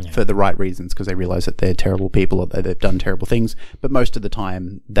 for the right reasons, because they realize that they're terrible people or that they've done terrible things. But most of the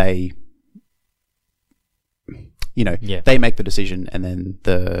time, they make the decision, and then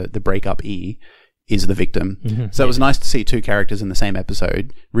the breakup is the victim. So it was nice to see two characters in the same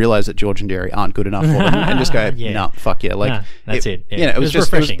episode realize that George and Jerry aren't good enough for them, and just go, nah, fuck yeah. Like, that's it. Yeah. You know, it was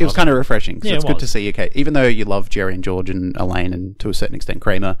just refreshing. It was kind of refreshing. So it's good to was. see. Okay, even though you love Jerry and George and Elaine and to a certain extent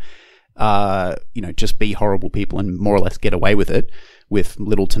Kramer, just be horrible people and more or less get away with it with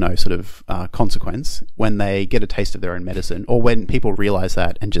little to no sort of consequence when they get a taste of their own medicine, or when people realize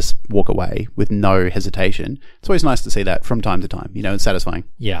that and just walk away with no hesitation. It's always nice to see that from time to time. You know, it's satisfying.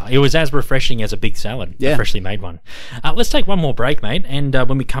 Yeah, it was as refreshing as a big salad, a freshly made one. Let's take one more break, mate, and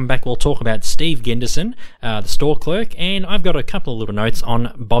when we come back, we'll talk about Steve Genderson, the store clerk, and I've got a couple of little notes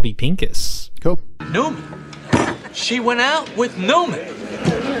on Bobby Pincus. Cool. Newman. She went out with Newman.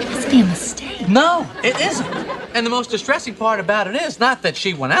 Must be a mistake. No, it isn't. And the most distressing part about it is not that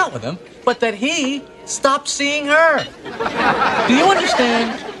she went out with him, but that he stopped seeing her. Do you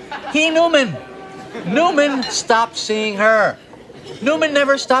understand? Newman stopped seeing her. Newman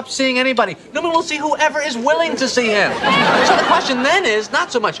never stopped seeing anybody. Newman will see whoever is willing to see him. So the question then is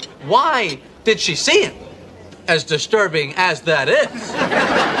not so much why did she see him, as disturbing as that is,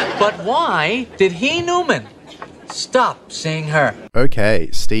 but why did Newman, stop seeing her? Okay,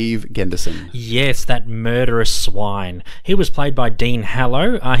 Steve Genderson. Yes, that murderous swine. He was played by Dean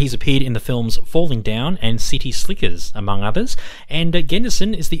Hallow. He's appeared in the films Falling Down and City Slickers, among others. And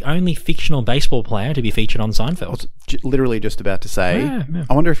Genderson is the only fictional baseball player to be featured on Seinfeld. I was literally just about to say, Yeah.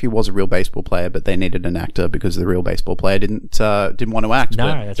 I wonder if he was a real baseball player, but they needed an actor because the real baseball player didn't want to act. No,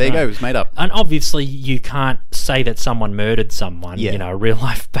 but that's there you right. go, it was made up. And obviously, you can't say that someone murdered someone. Yeah. You know, a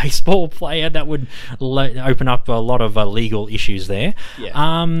real-life baseball player. That would open up a lot of legal issues there. Yeah.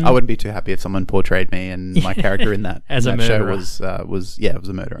 I wouldn't be too happy if someone portrayed me and my character in that As in a that show murderer. was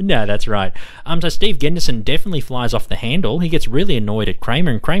a murderer. No, that's right. So Steve Genderson definitely flies off the handle. He gets really annoyed at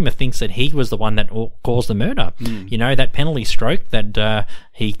Kramer, and Kramer thinks that he was the one that caused the murder. You know, that penalty stroke that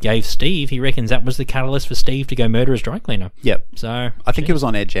he gave Steve, he reckons that was the catalyst for Steve to go murder his dry cleaner. Yep. So I think he was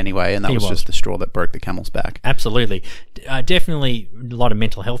on edge anyway, and that He was was. just the straw that broke the camel's back. Absolutely. Definitely a lot of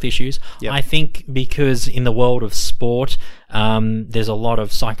mental health issues. Yep. I think because in the world of sport, there's a lot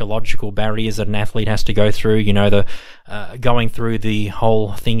of psychological barriers that an athlete has to go through. You know, the going through the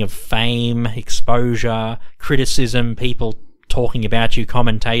whole thing of fame, exposure, criticism, people talking about you,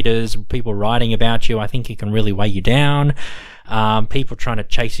 commentators, people writing about you. I think it can really weigh you down. People trying to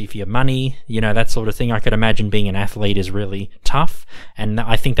chase you for your money, you know, that sort of thing. I could imagine being an athlete is really tough, and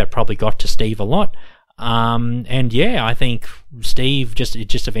I think that probably got to Steve a lot. And yeah, I think Steve it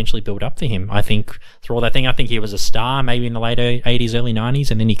just eventually built up for him. I think through all that thing, I think he was a star maybe in the late 80s, early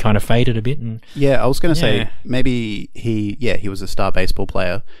 90s, and then he kind of faded a bit. And Yeah, I was going to Yeah. say maybe he was a star baseball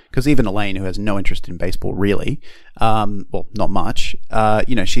player, because even Elaine, who has no interest in baseball really, well, not much,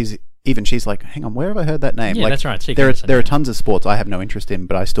 she's like, hang on, where have I heard that name? Yeah, like, that's right, Steve There Henderson, are yeah. tons of sports I have no interest in,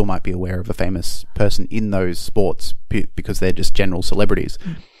 but I still might be aware of a famous person in those sports because they're just general celebrities.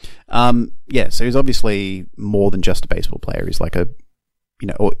 So he's obviously more than just a baseball player. He's like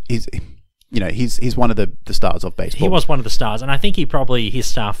he's one of the stars of baseball. he was one of the stars, and I think his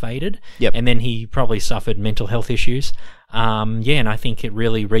star faded. Yep. And then he probably suffered mental health issues. And I think it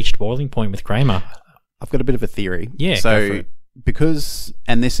really reached boiling point with Kramer. I've got a bit of a theory. Yeah, So go for it. because,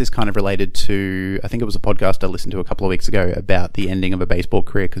 and this is kind of related to, I think it was a podcast I listened to a couple of weeks ago about the ending of a baseball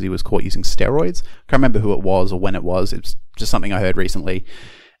career because he was caught using steroids. I can't remember who it was or when it was. It's just something I heard recently.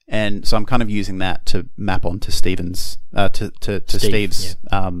 And so I'm kind of using that to map onto Steve's, Steve's,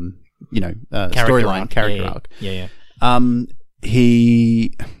 storyline, character arc. Yeah.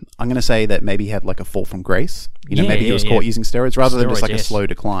 I'm going to say that maybe he had like a fall from grace. Maybe he was caught using steroids rather than just like a slow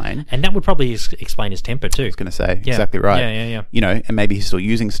decline. And that would probably explain his temper too. I was going to say, exactly right. Yeah. And maybe he's still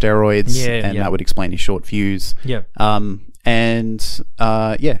using steroids that would explain his short fuse. Yeah. And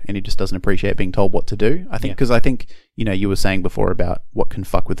he just doesn't appreciate being told what to do. I think, because I think, you were saying before about what can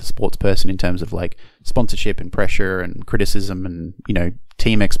fuck with a sports person in terms of like sponsorship and pressure and criticism and,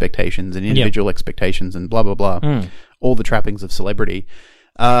 team expectations and individual expectations and blah, blah, blah. All the trappings of celebrity.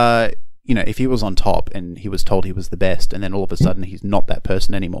 If he was on top and he was told he was the best and then all of a sudden he's not that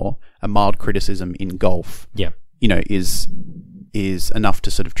person anymore, a mild criticism in golf, is enough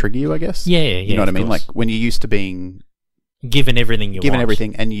to sort of trigger you, I guess. You know what I mean? Course. Like when you're used to being given everything you want.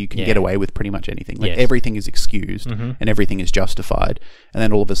 Everything, and you can get away with pretty much anything. Like everything is excused and everything is justified. And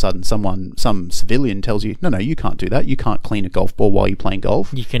then all of a sudden some civilian tells you, no, you can't do that. You can't clean a golf ball while you're playing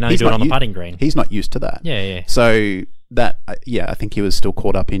golf. You can only do it on the putting green. He's not used to that. Yeah. So that, I think he was still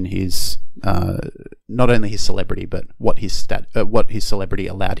caught up in his, not only his celebrity, but what his celebrity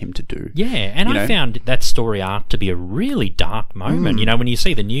allowed him to do. Yeah, and I found that story arc to be a really dark moment. When you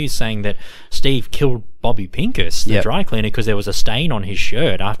see the news saying that Steve killed Bobby Pincus, the dry cleaner, because there was a stain on his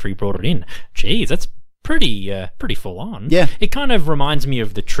shirt after he brought it in. Geez, that's pretty full on. Yeah. It kind of reminds me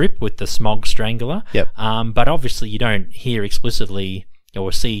of The Trip with the smog strangler. Yep. But obviously you don't hear explicitly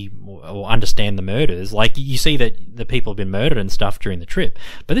or see or understand the murders. Like, you see that the people have been murdered and stuff during The Trip,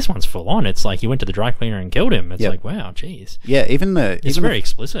 but this one's full on. It's like he went to the dry cleaner and killed him. It's like, wow, geez. Yeah, it's very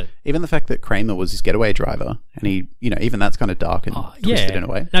explicit. Even the fact that Kramer was his getaway driver, and he, even that's kind of dark and twisted in a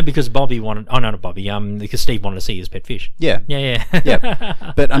way. No, because Bobby wanted, not Bobby, because Steve wanted to see his pet fish. Yeah. Yeah.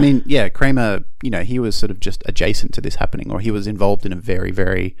 But I mean, Kramer, he was sort of just adjacent to this happening, or he was involved in a very,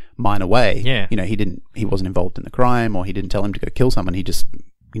 very minor way. Yeah. He wasn't involved in the crime, or he didn't tell him to go kill someone. He just,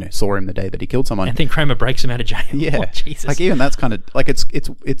 saw him the day that he killed someone. And then Kramer breaks him out of jail. Yeah. Oh, Jesus. Like, even that's kind of, like, it's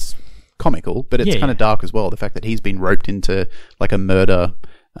comical, but it's kind of dark as well. The fact that he's been roped into, like, a murder,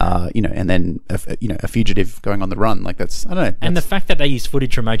 and then, a fugitive going on the run. Like, that's, I don't know. And the fact that they used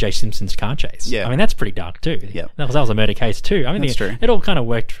footage from O.J. Simpson's car chase. Yeah. I mean, that's pretty dark too. Yeah. That was a murder case too. I mean, That's true. It all kind of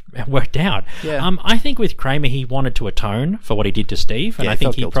worked out. Yeah. I think with Kramer, he wanted to atone for what he did to Steve. And Yeah, I think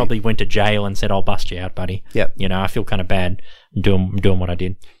felt he guilty. probably went to jail and said, I'll bust you out, buddy. Yep. I feel kind of bad doing what I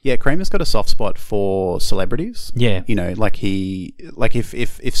did. Yeah, Kramer's got a soft spot for celebrities. Yeah.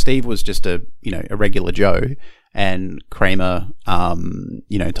 If Steve was just a regular Joe and Kramer,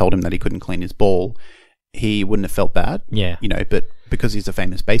 told him that he couldn't clean his ball, he wouldn't have felt bad. Yeah. But because he's a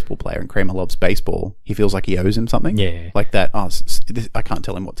famous baseball player and Kramer loves baseball, he feels like he owes him something. Yeah. Like that, I can't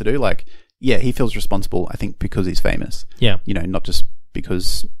tell him what to do. Like, yeah, he feels responsible, I think, because he's famous. Yeah. Not just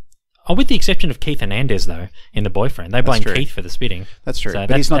because... Oh, with the exception of Keith Hernandez, though, in The Boyfriend. They blame true. Keith for the spitting. That's true. So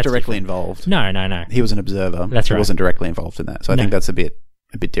but he's not that's directly different. involved. No. He was an observer. That's right. He wasn't directly involved in that. So I think that's a bit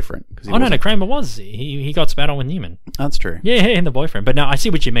different. No, Kramer was. He got spat on with Newman. That's true. Yeah, in The Boyfriend. But no, I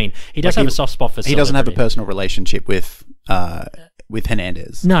see what you mean. He does have a soft spot for He doesn't have a celebrity. personal relationship with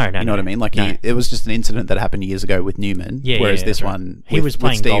Hernandez. No. You know what I mean? Like, it was just an incident that happened years ago with Newman. Yeah, whereas yeah, this that's right. one... He was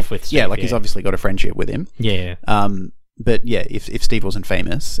playing Steve, golf with Steve, Yeah, like, he's yeah. obviously got a friendship with him. Yeah. But yeah, if Steve wasn't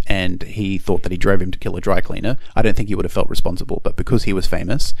famous and he thought that he drove him to kill a dry cleaner, I don't think he would have felt responsible. But because he was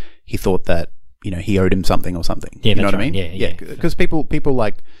famous, he thought that, he owed him something or something. Yeah, you know that's what I mean? right. Yeah. Because people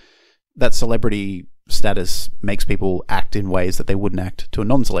like that celebrity status makes people act in ways that they wouldn't act to a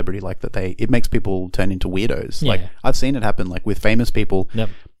non-celebrity. Like it makes people turn into weirdos. Yeah. Like, I've seen it happen, like, with famous people. Yep.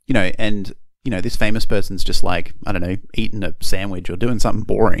 And this famous person's just like, I don't know, eating a sandwich or doing something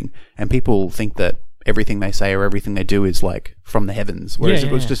boring, and people think that everything they say or everything they do is like from the heavens. Whereas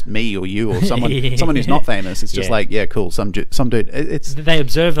if it was just me or you or someone who's not famous, it's just like, yeah, cool, some dude. It's They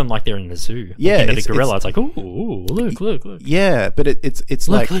observe them like they're in a zoo. Yeah, Looking at it's a gorilla. It's like, ooh, look. yeah, but it's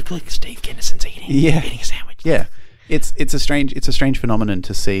Look, like look, Steve Kinnison's eating a sandwich. yeah. It's a strange phenomenon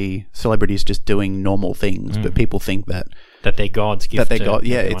to see celebrities just doing normal things, but people think that they're God's gift. that they to got.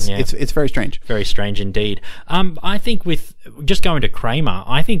 Yeah, everyone, it's very strange. Very strange indeed. I think with just going to Kramer,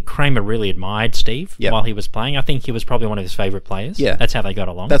 I think Kramer really admired Steve while he was playing. I think he was probably one of his favourite players. Yeah. That's how they got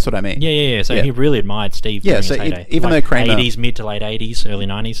along. That's what I mean. Yeah. So he really admired Steve Yeah, during so his heyday. even though Kramer... 80s, mid to late 80s, early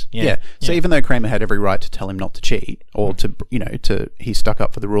 90s. Yeah. So even though Kramer had every right to tell him not to cheat or to he stuck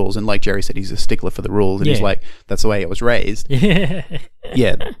up for the rules, and like Jerry said, he's a stickler for the rules, and he's like, that's the way I was raised. Yeah.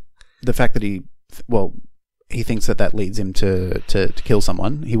 Yeah. The fact that he thinks that leads him to kill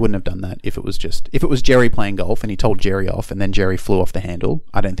someone. He wouldn't have done that if it was Jerry playing golf and he told Jerry off and then Jerry flew off the handle.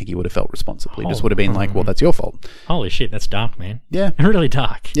 I don't think he would have felt responsible. He just would have been like, well, that's your fault. Holy shit, that's dark, man. Yeah. Really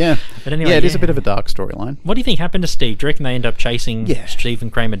dark. Yeah. But anyway, yeah, it is a bit of a dark storyline. What do you think happened to Steve? Do you reckon they end up chasing Steve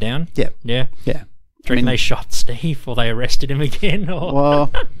and Kramer down? Yeah. Yeah? Yeah. Do you reckon they shot Steve or they arrested him again? Or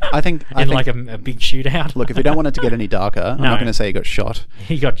Well, I think like a big shootout? Look, if you don't want it to get any darker, I'm not going to say he got shot.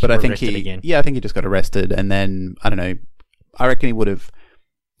 He got arrested again. Yeah, I think he just got arrested, and then I don't know. I reckon he would have,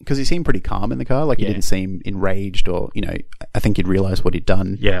 because he seemed pretty calm in the car. Like he didn't seem enraged, or I think he'd realised what he'd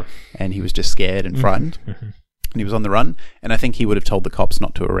done. Yeah, and he was just scared and frightened, and he was on the run. And I think he would have told the cops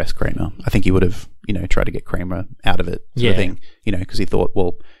not to arrest Kramer. I think he would have, tried to get Kramer out of it. Sort of thing, because he thought,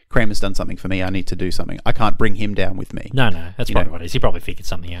 well, Kramer's done something for me. I need to do something. I can't bring him down with me. No, that's probably what it is. He probably figured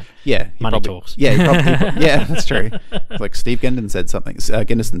something out. Yeah, money talks. Yeah, yeah, that's true. Like Steve Gendon said something.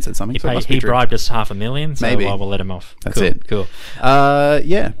 Gendison said something. He bribed us $500,000. So Maybe we'll let him off. That's it. Cool.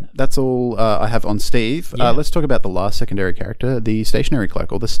 Yeah, that's all I have on Steve. Let's talk about the last secondary character, the stationary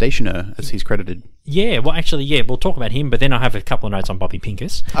clerk, or the stationer, as he's credited. Yeah, well, actually, we'll talk about him, but then I have a couple of notes on Bobby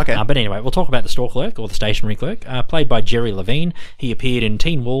Pincus. Okay. But anyway, we'll talk about the store clerk, or the stationary clerk, played by Jerry Levine. He appeared in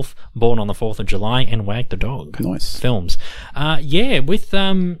Teen Wolf, Born on the 4th of July, and Wag the Dog. Nice. Films.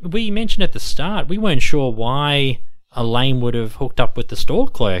 We mentioned at the start, we weren't sure why Elaine would have hooked up with the store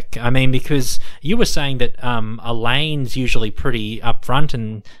clerk. I mean, because you were saying that Elaine's usually pretty upfront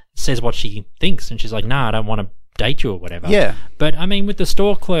and says what she thinks, and she's like, nah, I don't want to date you or whatever. Yeah. But, I mean, with the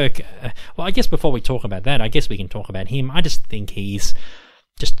store clerk, well, I guess before we talk about that, I guess we can talk about him. I just think he's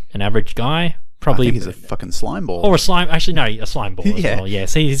just an average guy. Probably I think he's a fucking slime ball. Or a slime... Actually, no, a slime ball as well. Yeah,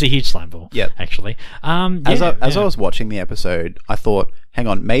 see, he's a huge slime ball. Yeah. Actually. As I was watching the episode, I thought, hang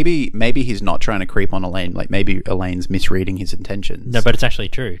on, maybe he's not trying to creep on Elaine. Like, maybe Elaine's misreading his intentions. No, but it's actually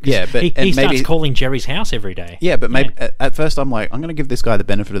true. Yeah, but... He starts calling Jerry's house every day. Yeah, but maybe... At first, I'm like, I'm going to give this guy the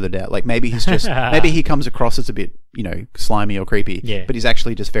benefit of the doubt. Like, maybe he's just... maybe he comes across as a bit, slimy or creepy. Yeah. But he's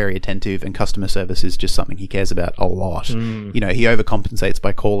actually just very attentive, and customer service is just something he cares about a lot. He overcompensates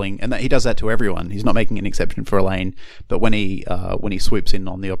by calling, and he does that to everyone. He's not making an exception for Elaine, but when he swoops in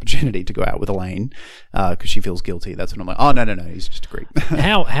on the opportunity to go out with Elaine, because she feels guilty, that's when I'm like, oh, no, he's just a creep.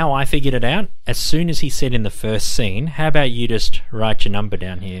 How I figured it out, as soon as he said in the first scene, how about you just write your number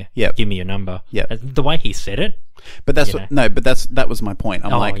down here? Yeah. Give me your number. Yeah. The way he said it. But that was my point.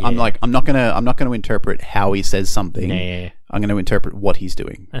 I'm not gonna interpret how he says something. Yeah. I'm gonna interpret what he's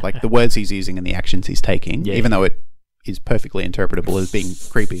doing. Like the words he's using and the actions he's taking, even though it is perfectly interpretable as being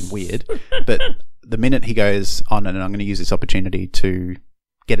creepy and weird. But the minute he goes, oh no, I'm going to use this opportunity to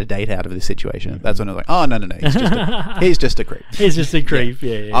get a date out of this situation, that's when I was like, oh no, he's just a creep. He's just a creep.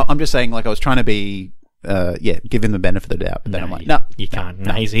 Yeah. I'm just saying, like, I was trying to be give him the benefit of the doubt, but then I'm like, no, you can't.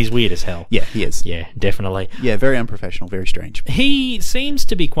 No, he's weird as hell. Yeah, he is. Yeah, definitely. Yeah, very unprofessional, very strange. He seems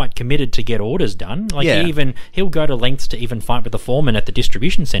to be quite committed to get orders done. Like, he'll go to lengths to even fight with the foreman at the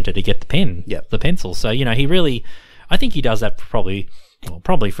distribution center to get the pencil. So, he really, I think he does that probably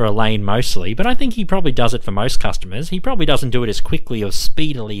for Elaine mostly, but I think he probably does it for most customers. He probably doesn't do it as quickly or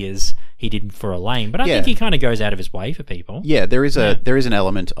speedily as he did for Elaine, but I think he kind of goes out of his way for people. Yeah, there is an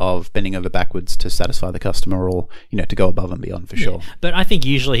element of bending over backwards to satisfy the customer, or to go above and beyond for sure. But I think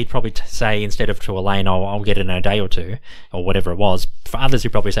usually he'd probably say, instead of to Elaine, I'll get it in a day or two, or whatever it was. For others,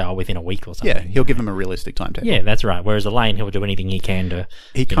 he'd probably say, within a week or something. Yeah, he'll give them a realistic timetable. Yeah, that's right. Whereas Elaine, he'll do anything he can to.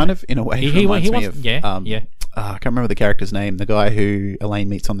 He kind of, in a way, reminds me of. I can't remember the character's name. The guy who Elaine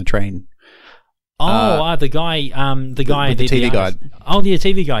meets on the train. The guy, the TV guide. Oh, the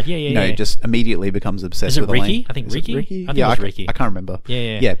TV guide. Yeah. Just immediately becomes obsessed with Elaine. Ricky? I think Ricky. I think it was Ricky. I can't remember.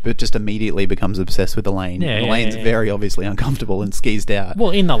 Yeah, but just immediately becomes obsessed with Elaine. Yeah, Elaine's very obviously uncomfortable and skeezed out. Well,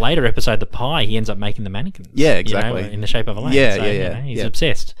 in the later episode, The Pie, he ends up making the mannequins. Yeah, exactly. In the shape of Elaine. He's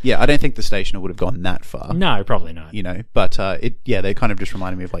obsessed. Yeah, I don't think the stationer would have gone that far. No, probably not. But they kind of just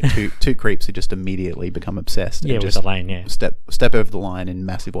reminded me of like two creeps who just immediately become obsessed. Yeah, and with just Elaine. Step over the line in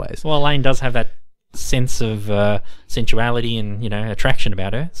massive ways. Well, Elaine does have that sense of sensuality and attraction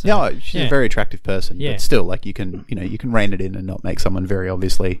about her. So, she's a very attractive person. Yeah. But still, like, you can rein it in and not make someone very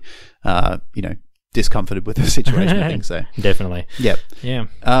obviously discomforted with the situation. I think so. Definitely. Yep. Yeah.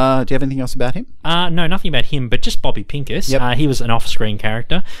 Do you have anything else about him? No, nothing about him, but just Bobby Pincus. Yep. He was an off-screen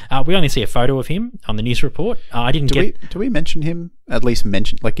character. We only see a photo of him on the news report. I didn't Do we mention him? At least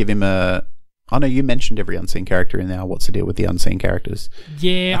give him a. I know you mentioned every unseen character in there. What's the deal with the unseen characters?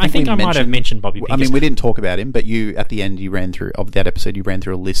 Yeah, I think I might have mentioned Bobby Pincus. I mean, we didn't talk about him, but at the end, you ran through a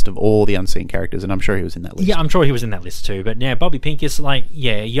list of all the unseen characters, and I'm sure he was in that list. Yeah, I'm sure he was in that list too. But yeah, Bobby Pincus,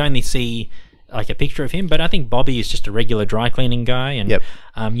 you only see like a picture of him, but I think Bobby is just a regular dry cleaning guy, and Yep.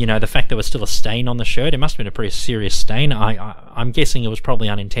 you know, the fact there was still a stain on the shirt, it must have been a pretty serious stain. I'm guessing it was probably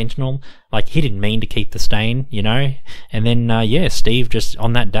unintentional. Like, he didn't mean to keep the stain, you know. And then Steve just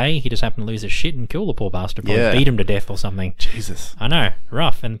on that day he just happened to lose his shit and kill the poor bastard, probably Yeah. beat him to death or something. Jesus. I know,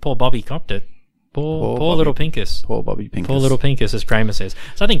 rough, and poor Bobby copped it. Poor Bobby. little Pincus. Poor Bobby Pincus. Poor little Pincus, as Kramer says.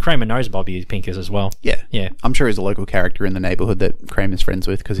 So I think Kramer knows Bobby Pincus as well. Yeah. Yeah. I'm sure he's a local character in the neighborhood that Kramer's friends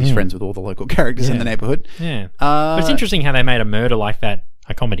with because he's friends with all the local characters in the neighborhood. Yeah. But it's interesting how they made a murder like that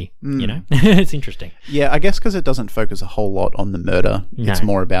a comedy, you know? It's interesting. Yeah, I guess because it doesn't focus a whole lot on the murder. No. It's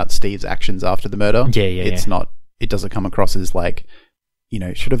more about Steve's actions after the murder. Yeah. It's not, it doesn't come across as like, you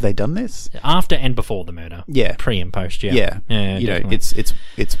know, should have they done this? After and before the murder. Yeah. Pre and post, yeah. Yeah. You know, definitely.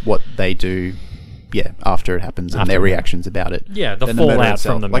 it's what they do. Yeah, after it happens and After their the murder. reactions about it. Yeah, the Than murder fallout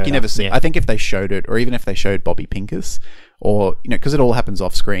itself. from the Like, you murder, never see. yeah. I think if they showed it, or even if they showed Bobby Pincus, or, you know, because it all happens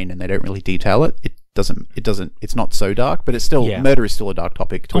off screen and they don't really detail it, it's not so dark, but it's still, Yeah. murder is still a dark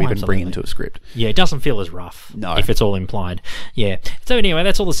topic to Oh, even bring absolutely. into a script. Yeah, it doesn't feel as rough. No. If it's all implied. Yeah. So anyway,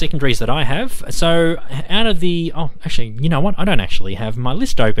 that's all the secondaries that I have. So out of the... Oh, actually, you know what? I don't actually have my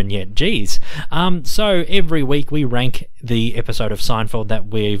list open yet. Jeez. So every week we rank the episode of Seinfeld that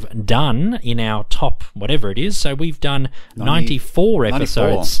we've done in our top whatever it is. So we've done 94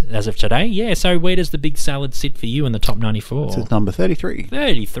 episodes as of today. Yeah, so where does the Big Salad sit for you in the top 94? It's number 33.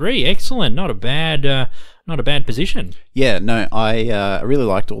 33. Excellent. Not a bad position. Yeah, no, I really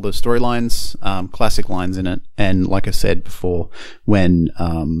liked all the storylines, classic lines in it, and like I said before, when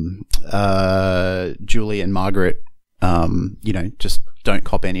Julie and Margaret, you know, just don't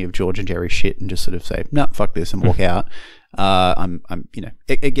cop any of George and Jerry's shit and just sort of say, "No, fuck this," and walk out. I'm, you know,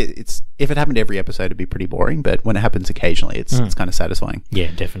 it's if it happened every episode, it'd be pretty boring, but when it happens occasionally, it's kind of satisfying.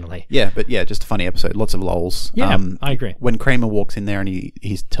 Yeah, definitely. Yeah, but yeah, just a funny episode. Lots of lols. Yeah, I agree. When Kramer walks in there and he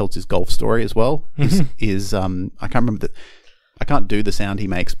tells his golf story as well, is I can't remember I can't do the sound he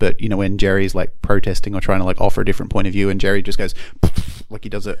makes, but you know when Jerry's like protesting or trying to like offer a different point of view, and Jerry just goes like he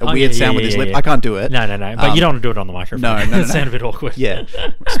does a weird sound with his lip. Yeah. I can't do it. No. But you don't want to do it on the microphone. No. It sounds a bit awkward. Yeah,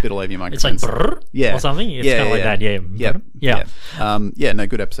 spit all over your It's like microphone. brrr, or something. It's kind of like that. Yeah. No,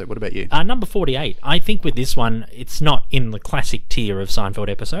 good episode. What about you? Number 48. I think with this one, it's not in the classic tier of Seinfeld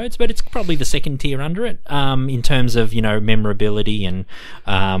episodes, but it's probably the second tier under it in terms of, you know, memorability and,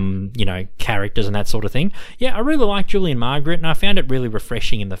 you know, characters and that sort of thing. Yeah, I really like Julie and Margaret, and I found it really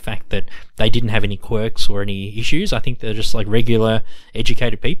refreshing in the fact that they didn't have any quirks or any issues. I think they're just like regular,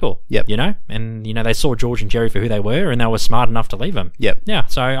 educated people. Yep. You know, and, you know, they saw George and Jerry for who they were, and they were smart enough to leave them. Yep. Yeah,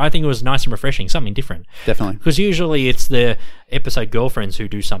 so I think it was nice and refreshing, something different. Definitely. Because usually it's the episode girlfriends who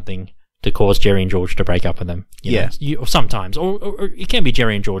do something to cause Jerry and George to break up with them. You know? Or sometimes. Or it can be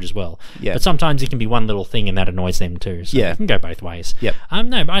Jerry and George as well. Yeah. But sometimes it can be one little thing and that annoys them too. So Yeah. it can go both ways. Yep.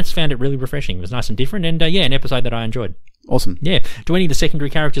 No, but I just found it really refreshing. It was nice and different. And an episode that I enjoyed. Awesome. Yeah. Do any of the secondary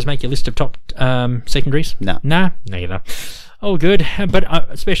characters make your list of top secondaries? No. Nah, neither. Oh, good.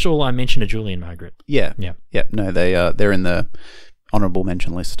 But special, I mentioned a Julie and Margaret. Yeah. Yeah. Yeah. No, they're in the honourable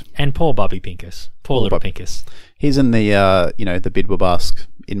mention list. And poor Bobby Pincus. Poor little Pincus. He's in the you know, the Bidwabask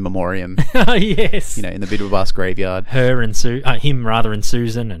in memoriam. Yes. You know, in the Bidwabask graveyard. Her and him rather, and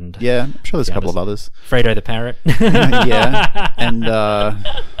Susan and Yeah, I'm sure there's a couple of others. Fredo the parrot. Yeah, and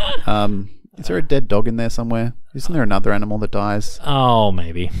is there a dead dog in there somewhere? Isn't there another animal that dies? Oh,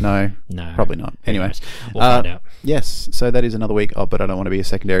 maybe. No, probably not. Anyway, Anyways, we'll find out. Yes, so that is another week. Oh, but I don't want to be a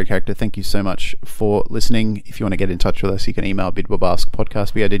secondary character. Thank you so much for listening. If you want to get in touch with us, you can email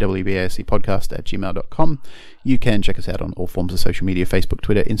bidwabaskpodcast, BIDWBASC at gmail.com. You can check us out on all forms of social media, Facebook,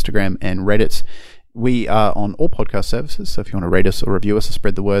 Twitter, Instagram, and Reddit. We are on all podcast services, so if you want to rate us or review us or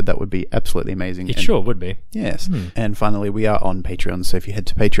spread the word, that would be absolutely amazing. It sure would be. Yes. And finally, we are on Patreon. So if you head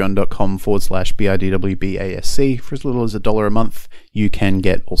to patreon.com/BIDWBASC for as little as $1 a month, you can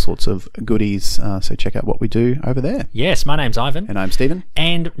get all sorts of goodies. So check out what we do over there. Yes, my name's Ivan. And I'm Stephen.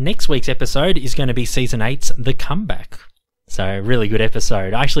 And next week's episode is going to be Season 8's The Comeback. So, really good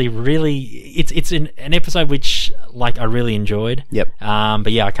episode. Actually, really, it's an episode which, like, I really enjoyed. Yep.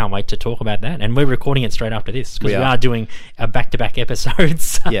 But yeah, I can't wait to talk about that. And we're recording it straight after this because We we are. are doing a back-to-back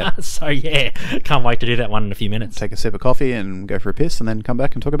episodes. Yeah. So yeah, can't wait to do that one in a few minutes. Take a sip of coffee and go for a piss and then come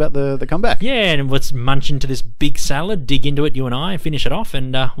back and talk about the comeback. Yeah, and let's munch into this big salad, dig into it, you and I, finish it off,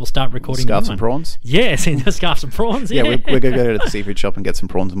 and we'll start recording. Scarf the some new one. prawns. Yes, scarf some prawns. Yeah, we're going to go to the seafood shop and get some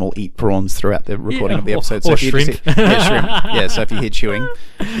prawns, and we'll eat prawns throughout the recording of the episode. or if you just shrimp. yeah, shrimp. Yeah, so if you hear chewing,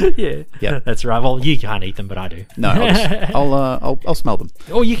 Yeah, Yeah. that's right. Well, you can't eat them, but I do. no, I'll smell them.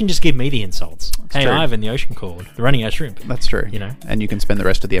 Or you can just give me the insults. Hey, true. Ivan, the ocean called. They're running out shrimp. That's true. You know. And you can spend the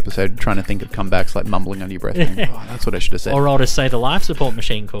rest of the episode trying to think of comebacks, like mumbling under your breath. Going, oh, that's what I should have said. Or I'll just say the life support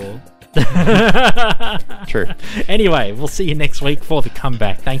machine called. True. Anyway, we'll see you next week for the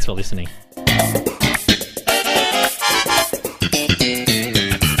comeback. Thanks for listening.